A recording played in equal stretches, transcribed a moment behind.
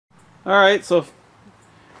Alright, so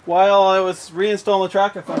while I was reinstalling the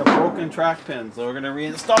track, I found a broken track pin. So we're going to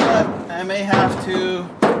reinstall it. I may have to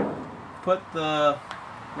put the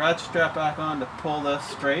ratchet strap back on to pull this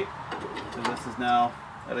straight. So this is now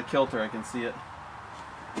at a kilter, I can see it.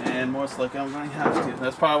 And most likely I'm going to have to.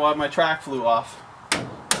 That's probably why my track flew off.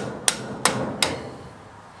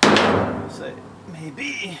 Say,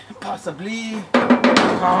 maybe, possibly. Put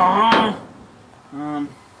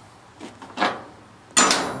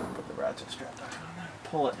the ratchet strap back on there,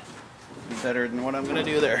 pull it. Be better than what I'm going to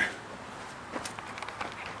do there.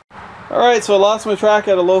 Alright, so I lost my track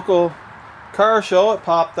at a local car show. It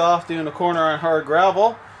popped off doing a corner on hard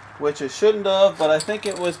gravel, which it shouldn't have, but I think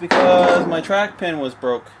it was because my track pin was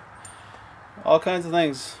broke. All kinds of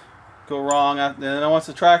things go wrong, and then once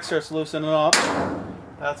the track starts loosening up,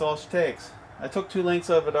 that's all she takes. I took 2 lengths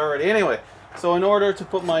of it already. Anyway, so in order to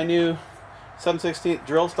put my new 7/16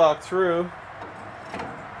 drill stock through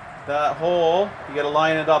that hole, you got to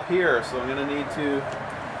line it up here. So I'm going to need to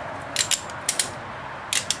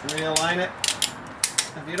realign it.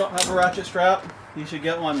 If you don't have a ratchet strap, you should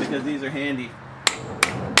get one because these are handy.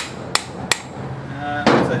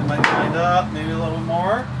 Looks like it might wind up, maybe a little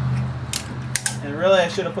more. And really I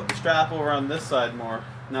should have put the strap over on this side more,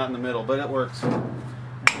 not in the middle, but it works.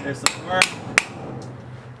 There's some more.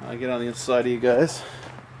 I'll get on the inside of you guys.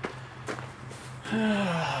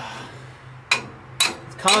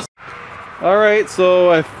 It's constant. Alright,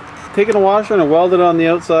 so I've taken a washer and I welded it on the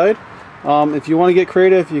outside. If you want to get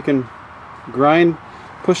creative, you can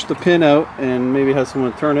push the pin out and maybe have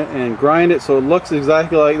someone turn it and grind it so it looks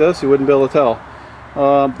exactly like this. You wouldn't be able to tell.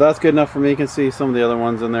 That's good enough for me. You can see some of the other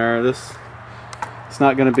ones in there. It's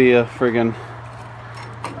not going to be a friggin'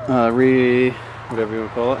 whatever you want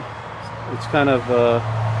to call it. It's kind of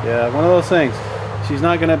yeah, one of those things. She's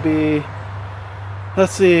not going to be,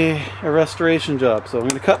 let's see, a restoration job. So I'm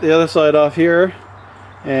going to cut the other side off here,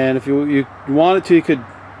 and if you wanted to, you could.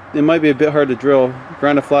 It might be a bit hard to drill.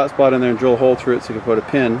 Grind a flat spot in there and drill a hole through it so you can put a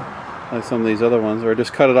pin like some of these other ones, or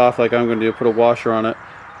just cut it off like I'm going to do. Put a washer on it.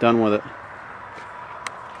 Done with it.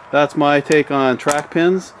 That's my take on track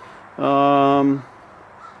pins. If you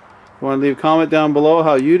want to leave a comment down below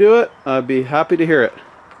how you do it, I'd be happy to hear it.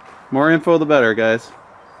 More info the better, guys.